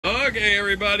Okay,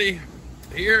 everybody,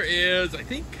 here is, I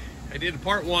think I did a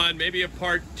part 1, maybe a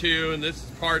part 2, and this is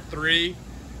part 3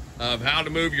 of how to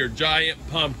move your giant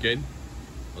pumpkin.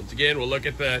 Once again, we'll look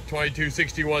at the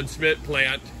 2261 Smith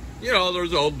plant. You know,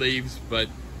 those old leaves, but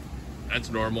that's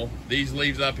normal. These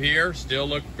leaves up here still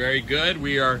look very good.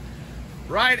 We are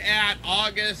right at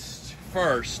August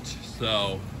 1st,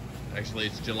 so actually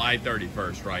it's July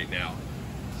 31st right now.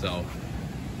 So,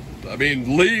 I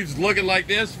mean, leaves looking like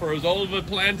this for as old of a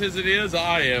plant as it is,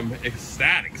 I am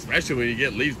ecstatic, especially when you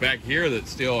get leaves back here that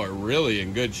still are really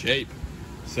in good shape.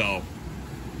 So,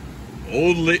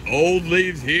 old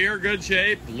leaves here, good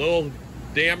shape, a little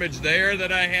damage there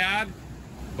that I had,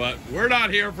 but we're not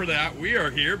here for that. We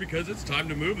are here because it's time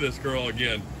to move this girl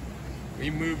again. We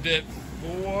moved it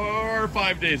 4 or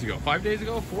 5 days ago. 5 days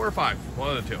ago? 4 or 5?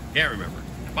 One of the two. Can't remember.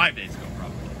 5 days ago,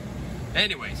 probably.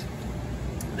 Anyways,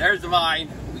 there's the vine.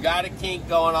 We got a kink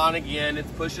going on again. It's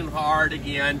pushing hard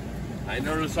again. I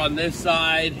noticed on this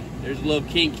side, there's a little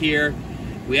kink here.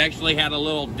 We actually had a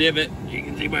little divot. You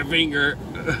can see my finger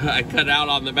I cut out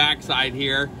on the back side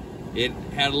here. It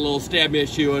had a little stem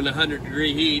issue in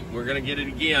 100-degree heat. We're gonna get it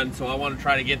again, so I want to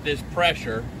try to get this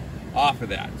pressure off of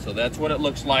that. So that's what it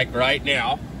looks like right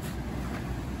now.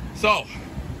 So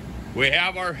we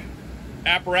have our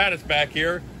apparatus back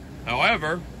here.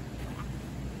 However,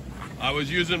 I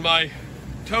was using my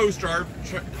toe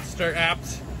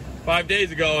straps 5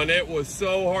 days ago, and it was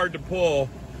so hard to pull.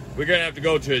 We're gonna have to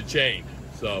go to a chain.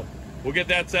 So we'll get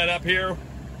that set up here,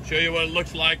 show you what it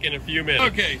looks like in a few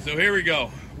minutes. Okay, so here we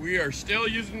go. We are still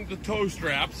using the toe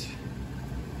straps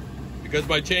because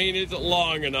my chain isn't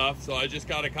long enough, so I just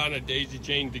got to kind of daisy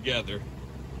chain together.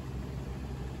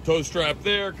 Toe strap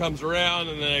there, comes around,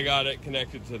 and then I got it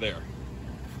connected to there.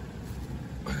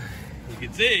 You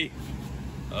can see,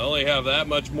 I only have that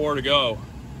much more to go.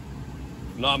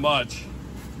 Not much.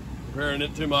 Comparing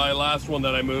it to my last one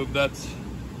that I moved, that's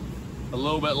a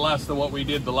little bit less than what we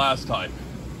did the last time.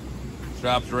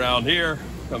 Straps around here,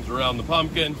 comes around the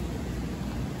pumpkin,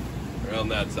 around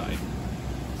that side.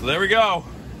 So there we go.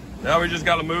 Now we just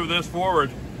got to move this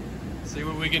forward. See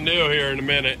what we can do here in a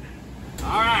minute.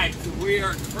 All right, so we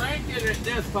are cranking it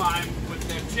this time with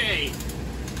the chain.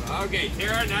 Okay,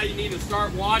 Tara, now you need to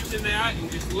start watching that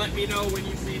and just let me know when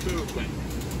you see movement.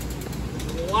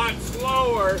 It's a lot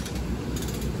slower,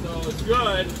 so it's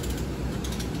good.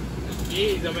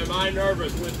 Geez, am I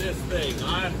nervous with this thing.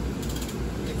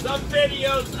 In some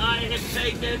videos I have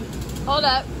taken... Hold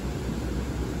up.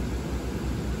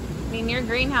 I mean, your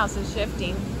greenhouse is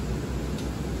shifting.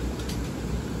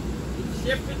 It's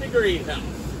shifting the greenhouse.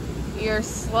 You're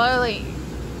slowly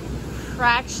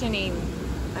fractions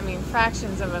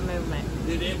of a movement.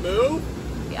 Did it move?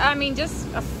 I mean, just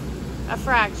a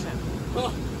fraction.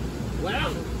 Oh,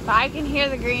 wow. But I can hear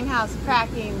the greenhouse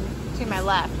cracking to my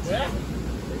left. Yeah.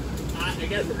 I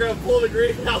guess we're going to pull the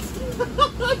greenhouse.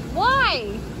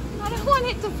 Why? I don't want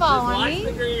it to fall on me.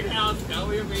 Watch the greenhouse. Tell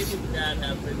me if anything bad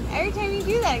happens. Every time you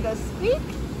do that, it goes squeak.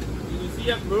 You can see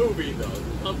it moving, though.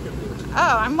 The pumpkin moving.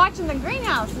 Oh, I'm watching the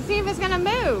greenhouse to see if it's going to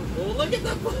move. Well, look at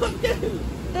the pumpkin.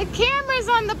 The camera's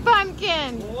on the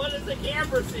pumpkin. Well, what does the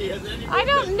camera see? Has any I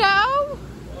don't know.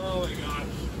 Oh, my gosh.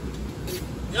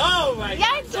 Oh, my Yeah,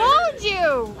 gosh. I told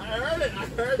you. I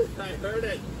heard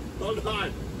it. Hold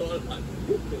on.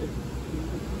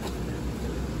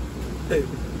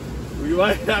 We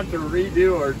might have to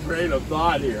redo our train of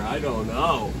thought here. I don't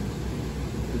know.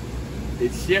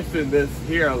 It's shifting this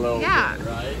here a little bit,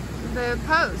 right? The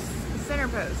post, the center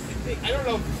post. I don't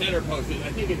know if the center post is.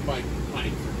 I think it's my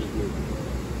planks are moving.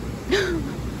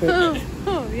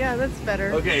 Oh, yeah, that's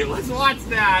better. Okay, let's watch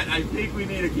that. I think we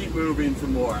need to keep moving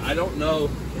some more. I don't know.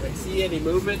 Did I see any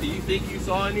movement? Do you think you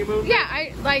saw any movement? Yeah,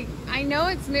 I know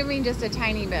it's moving just a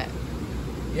tiny bit.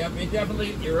 Yep, it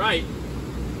definitely, you're right.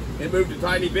 It moved a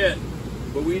tiny bit,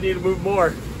 but we need to move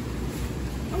more.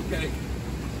 Okay.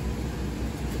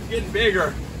 It's getting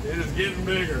bigger. It is getting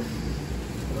bigger.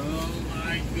 Oh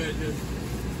my goodness.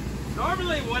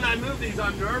 Normally when I move these,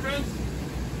 I'm nervous,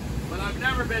 but I've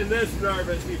never been this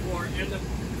nervous before. And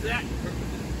that's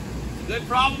a good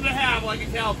problem to have, I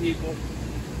can tell people.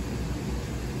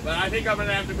 But I think I'm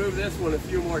gonna have to move this one a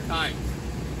few more times.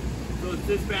 So it's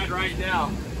this bad right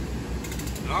now.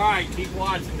 All right, keep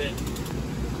watching it.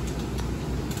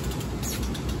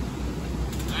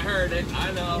 I heard it,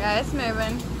 I know. Yeah, it's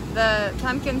moving. The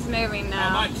pumpkin's moving now.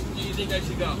 How much do you think I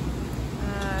should go?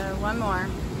 One more.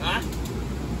 Huh?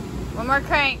 One more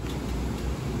crank.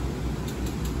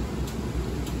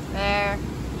 There.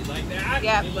 You like that?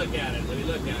 Yep. Let me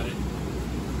look at it.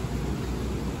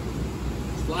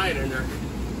 Slide in there.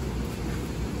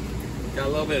 Got a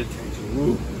little bit of tension.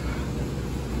 Woo.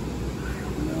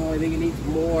 I think it needs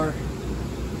more.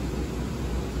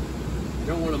 I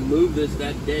don't want to move this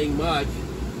that dang much.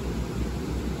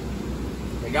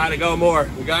 We gotta go more.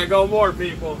 We gotta go more,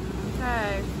 people.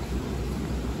 Okay.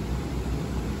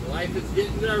 Life is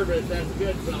getting nervous. That's a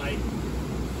good sign.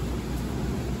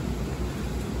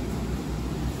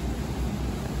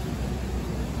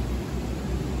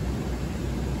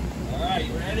 All right,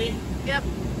 you ready? Yep.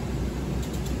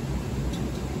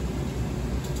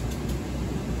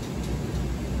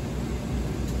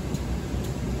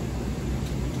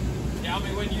 Tell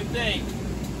me what you think.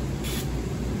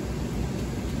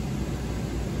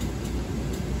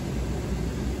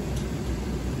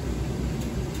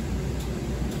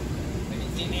 Have you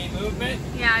seen any movement?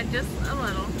 Yeah, just a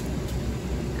little.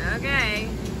 Okay.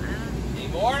 Any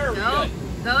more? Or are we Go.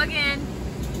 good? Go again.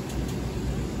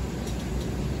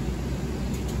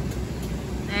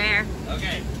 There.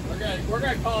 Okay, we're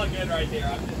gonna call it good right there.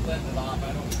 I'm just letting it off.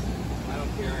 I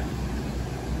don't care.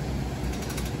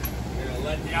 We're gonna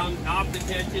let down off the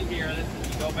tension here. This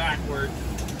is go backwards.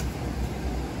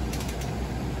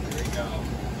 There we go.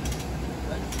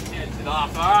 Let the tension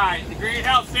off. All right, the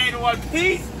greenhouse stayed in one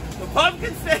piece. The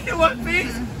pumpkin stayed in one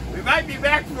piece. We might be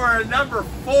back for number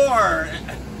 4.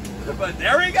 But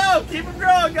there we go. Keep them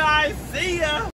growing, guys. See ya.